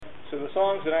So the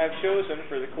songs that I've chosen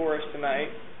for the chorus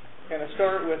tonight kind of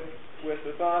start with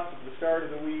the thoughts of the start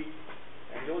of the week,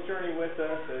 and you'll journey with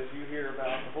us as you hear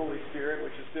about the Holy Spirit,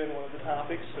 which has been one of the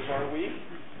topics of our week,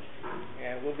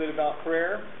 and a little bit about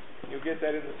prayer. You'll get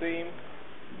that in the theme.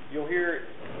 You'll hear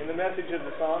in the message of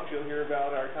the songs, you'll hear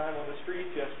about our time on the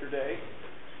streets yesterday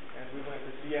as we went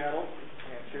to Seattle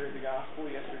and shared the gospel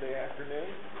yesterday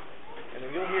afternoon. And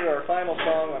then you'll hear our final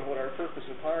song on what our purpose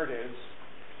of heart is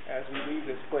as we leave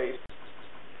this place.